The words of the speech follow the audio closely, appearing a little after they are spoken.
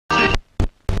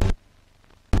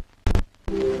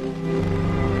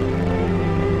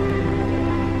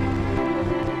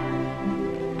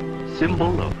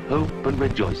symbol of hope and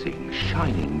rejoicing,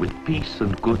 shining with peace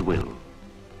and goodwill.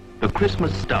 The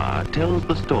Christmas star tells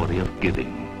the story of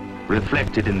giving,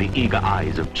 reflected in the eager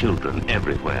eyes of children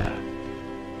everywhere.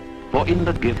 For in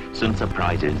the gifts and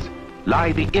surprises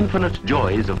lie the infinite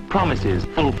joys of promises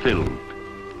fulfilled.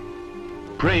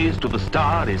 Praise to the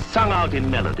star is sung out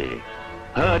in melody,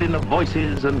 heard in the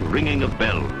voices and ringing of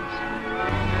bells.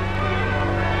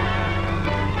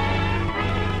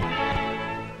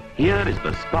 Here is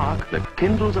the spark that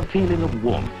kindles a feeling of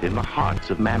warmth in the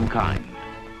hearts of mankind.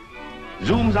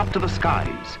 Zooms up to the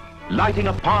skies, lighting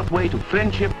a pathway to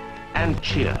friendship and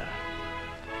cheer.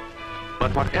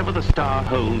 But whatever the star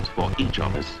holds for each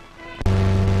of us,